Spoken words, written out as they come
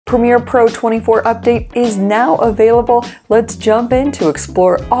Premiere Pro 24 update is now available. Let's jump in to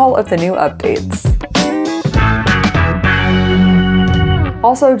explore all of the new updates.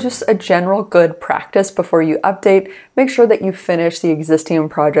 Also, just a general good practice before you update, make sure that you finish the existing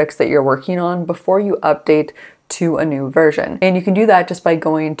projects that you're working on before you update to a new version. And you can do that just by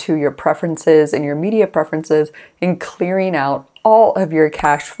going to your preferences and your media preferences and clearing out all of your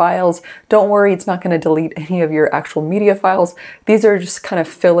cached files. Don't worry, it's not going to delete any of your actual media files. These are just kind of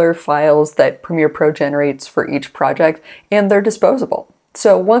filler files that Premiere Pro generates for each project, and they're disposable.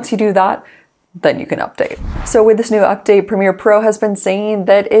 So once you do that, then you can update. So with this new update, Premiere Pro has been saying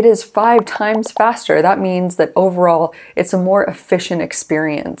that it is 5 times faster. That means that overall, it's a more efficient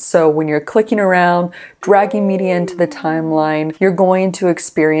experience. So when you're clicking around, dragging media into the timeline, you're going to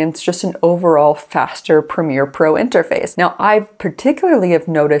experience just an overall faster Premiere Pro interface. Now, I particularly have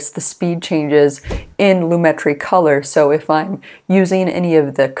noticed the speed changes in Lumetri color. So if I'm using any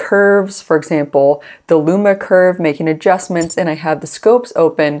of the curves, for example, the Luma curve, making adjustments, and I have the scopes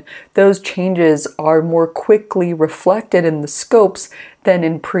open, those changes are more quickly reflected in the scopes than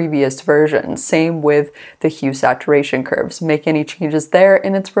in previous versions. Same with the hue saturation curves. Make any changes there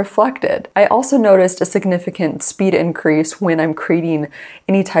and it's reflected. I also noticed a significant speed increase when I'm creating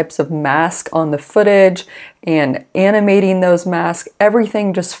any types of mask on the footage and animating those masks.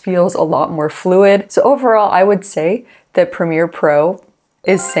 Everything just feels a lot more fluid. So overall, I would say that Premiere Pro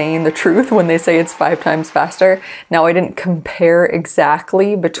is saying the truth when they say it's 5 times faster. Now, I didn't compare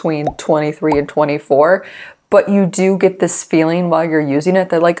exactly between 23 and 24, but you do get this feeling while you're using it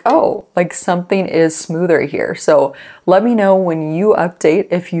that like, oh, like something is smoother here. So let me know when you update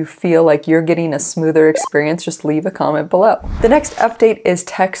if you feel like you're getting a smoother experience. Just leave a comment below. The next update is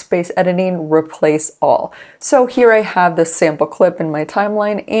text-based editing, replace all. So here I have this sample clip in my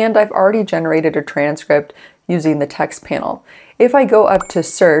timeline and I've already generated a transcript using the text panel. If I go up to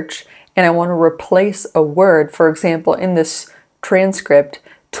search and I want to replace a word, for example, in this transcript,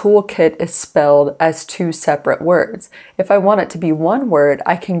 toolkit is spelled as 2 separate words. If I want it to be one word,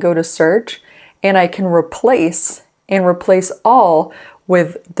 I can go to search and I can replace all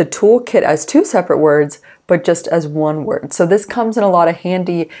with the toolkit as 2 separate words, but just as one word. So this comes in a lot of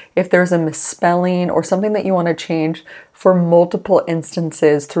handy if there's a misspelling or something that you want to change for multiple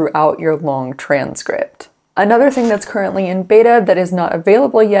instances throughout your long transcript. Another thing that's currently in beta that is not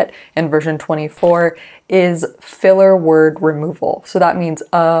available yet in version 24 is filler word removal. So that means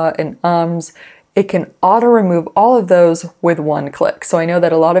and ums. It can auto remove all of those with one click. So I know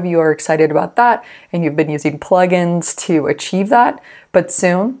that a lot of you are excited about that and you've been using plugins to achieve that, but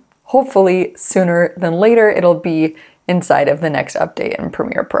soon, hopefully sooner than later, it'll be inside of the next update in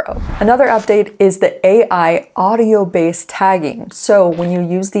Premiere Pro. Another update is the AI audio-based tagging. So when you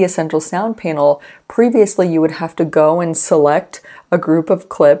use the Essential Sound panel, previously you would have to go and select a group of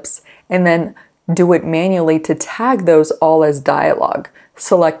clips and then do it manually to tag those all as dialogue.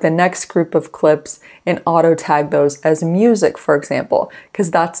 Select the next group of clips and auto tag those as music, for example,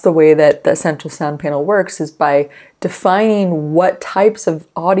 because that's the way that the Essential Sound panel works, is by defining what types of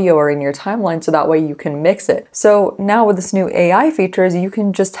audio are in your timeline so that way you can mix it. So now with this new AI features, you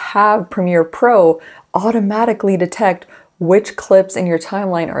can just have Premiere Pro automatically detect which clips in your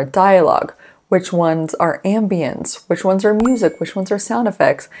timeline are dialogue, which ones are ambience, which ones are music, which ones are sound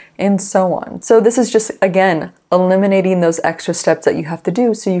effects, and so on. So this is just, again, eliminating those extra steps that you have to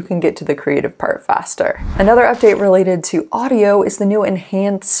do so you can get to the creative part faster. Another update related to audio is the new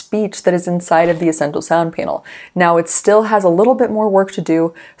enhanced speech that is inside of the Essential Sound panel. Now, it still has a little bit more work to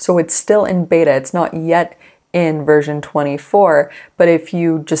do, so it's still in beta. It's not yet in version 24, but if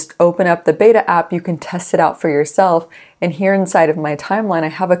you just open up the beta app, you can test it out for yourself. And here inside of my timeline, I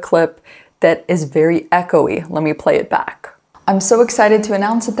have a clip that is very echoey. Let me play it back. I'm so excited to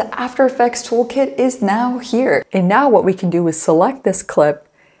announce that the After Effects toolkit is now here. And now what we can do is select this clip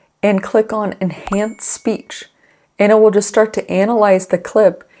and click on Enhance Speech. And it will just start to analyze the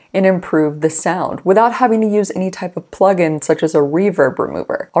clip and improve the sound without having to use any type of plugin such as a reverb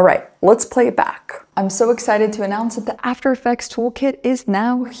remover. All right, let's play it back. I'm so excited to announce that the After Effects toolkit is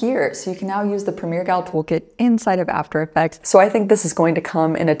now here. So you can now use the Premiere Gal toolkit inside of After Effects. So I think this is going to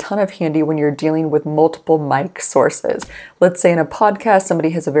come in a ton of handy when you're dealing with multiple mic sources. Let's say in a podcast, somebody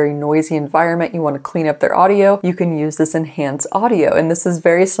has a very noisy environment, you want to clean up their audio, you can use this enhanced audio. And this is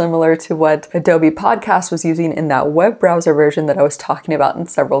very similar to what Adobe Podcast was using in that web browser version that I was talking about in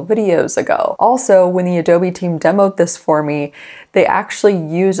several videos ago. Also, when the Adobe team demoed this for me, they actually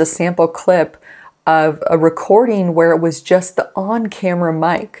used a sample clip of a recording where it was just the on-camera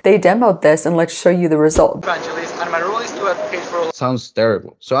mic. They demoed this, and let's show you the result. Evangelist, and my role is to advocate for all sounds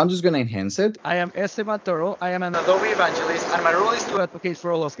terrible. So I'm just gonna enhance it. I am Esteban Toro. I am an Adobe evangelist, and my role is to advocate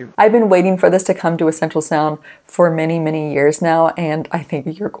for all of you. I've been waiting for this to come to Essential Sound for many, many years now, and I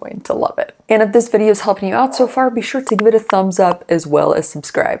think you're going to love it. And if this video is helping you out so far, be sure to give it a thumbs up as well as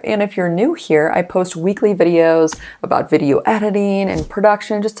subscribe. And if you're new here, I post weekly videos about video editing and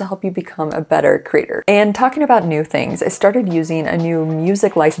production just to help you become a better creator. And talking about new things, I started using a new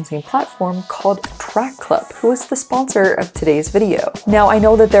music licensing platform called Track Club, who is the sponsor of today's video. Now, I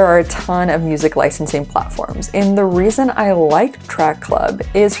know that there are a ton of music licensing platforms, and the reason I like Track Club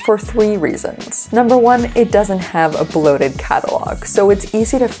is for 3 reasons. Number 1, it doesn't have a bloated catalog, so it's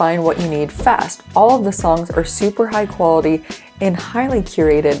easy to find what you need fast. All of the songs are super high quality and highly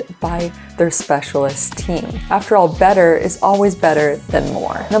curated by their specialist team. After all, better is always better than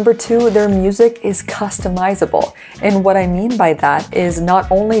more. Number 2, their music is customizable. And what I mean by that is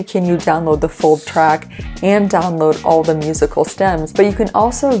not only can you download the full track and download all the musical stems, but you can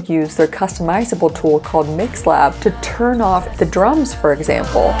also use their customizable tool called MixLab to turn off the drums, for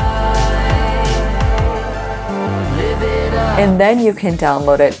example. And then you can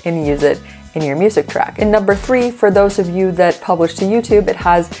download it and use it in your music track. And number 3, for those of you that publish to YouTube, it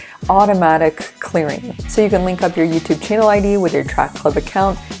has automatic clearing. So you can link up your YouTube channel ID with your Track Club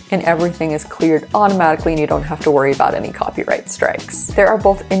account and everything is cleared automatically and you don't have to worry about any copyright strikes. There are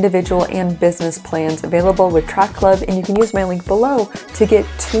both individual and business plans available with Track Club, and you can use my link below to get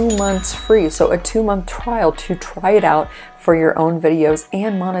 2 months free. So a 2-month trial to try it out for your own videos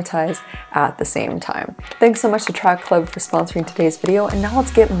and monetize at the same time. Thanks so much to Track Club for sponsoring today's video, and now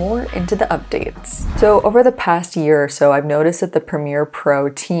let's get more into the updates. So over the past year or so, I've noticed that the Premiere Pro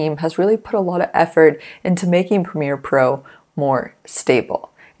team has really put a lot of effort into making Premiere Pro more stable.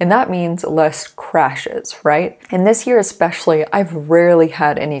 And that means less crashes, right? And this year especially, I've rarely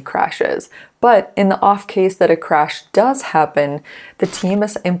had any crashes. But in the off case that a crash does happen, the team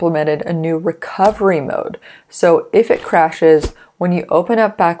has implemented a new recovery mode. So if it crashes, when you open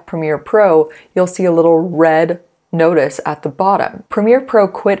up back Premiere Pro, you'll see a little red notice at the bottom. Premiere Pro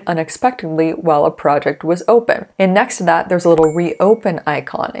quit unexpectedly while a project was open. And next to that, there's a little reopen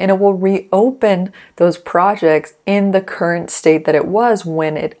icon, and it will reopen those projects in the current state that it was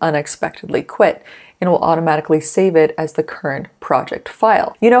when it unexpectedly quit, and will automatically save it as the current project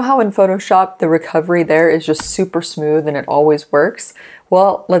file. You know how in Photoshop, the recovery there is just super smooth and it always works?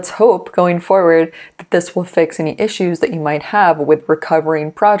 Well, let's hope going forward that this will fix any issues that you might have with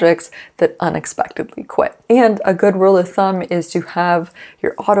recovering projects that unexpectedly quit. And a good rule of thumb is to have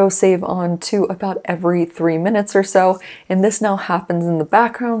your autosave on to about every 3 minutes or so. And this now happens in the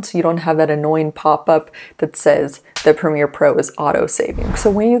background, so you don't have that annoying pop-up that says that Premiere Pro is auto-saving. So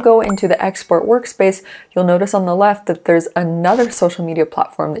when you go into the export workspace, you'll notice on the left that there's another social media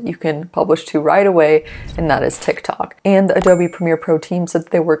platform that you can publish to right away, and that is TikTok. And the Adobe Premiere Pro team said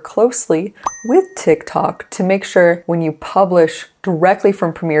that they work closely with TikTok to make sure when you publish directly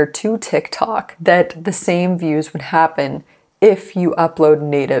from Premiere to TikTok that the same views would happen if you upload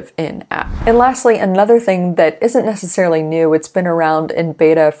native in-app. And lastly, another thing that isn't necessarily new, it's been around in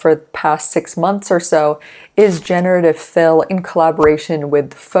beta for the past 6 months or so, is generative fill in collaboration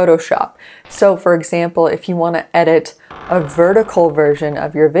with Photoshop. So for example, if you want to edit a vertical version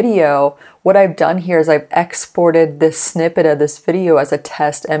of your video, what I've done here is I've exported this snippet of this video as a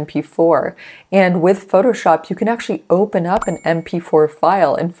test MP4. And with Photoshop, you can actually open up an MP4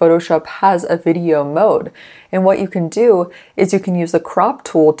 file, and Photoshop has a video mode. And what you can do is you can use the crop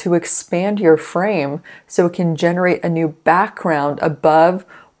tool to expand your frame so it can generate a new background above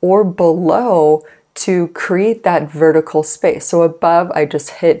or below to create that vertical space. So above, I just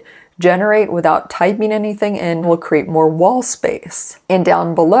hit generate without typing anything in, will create more wall space. And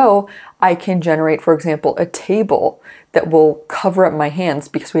down below, I can generate, for example, a table that will cover up my hands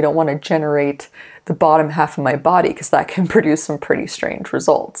because we don't want to generate the bottom half of my body because that can produce some pretty strange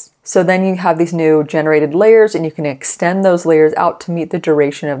results. So then you have these new generated layers, and you can extend those layers out to meet the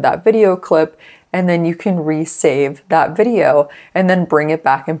duration of that video clip, and then you can resave that video and then bring it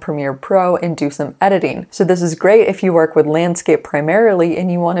back in Premiere Pro and do some editing. So this is great if you work with landscape primarily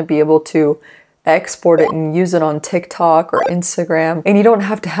and you want to be able to export it and use it on TikTok or Instagram, and you don't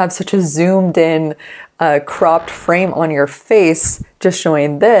have to have such a zoomed in cropped frame on your face just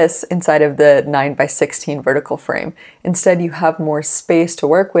showing this inside of the 9:16 vertical frame. Instead, you have more space to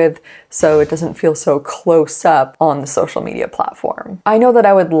work with so it doesn't feel so close up on the social media platform. I know that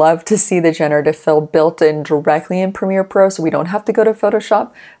I would love to see the generative fill built in directly in Premiere Pro so we don't have to go to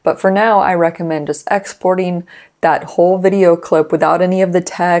Photoshop, but for now I recommend just exporting that whole video clip without any of the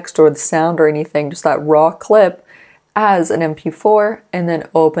text or the sound or anything, just that raw clip as an MP4, and then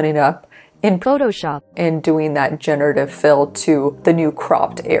opening up in Photoshop and doing that generative fill to the new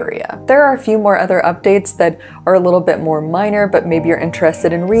cropped area. There are a few more other updates that are a little bit more minor, but maybe you're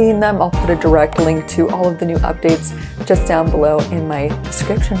interested in reading them. I'll put a direct link to all of the new updates just down below in my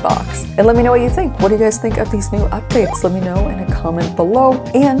description box. And let me know what you think. What do you guys think of these new updates? Let me know in a comment below.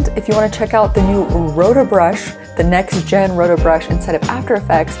 And if you want to check out the new RotoBrush, the next gen RotoBrush instead of After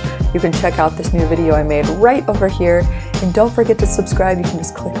Effects, you can check out this new video I made right over here. And don't forget to subscribe. You can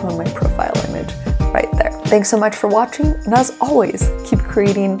just click on my profile image right there. Thanks so much for watching, and as always, keep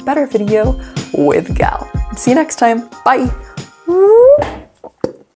creating better video with Gal. See you next time. Bye.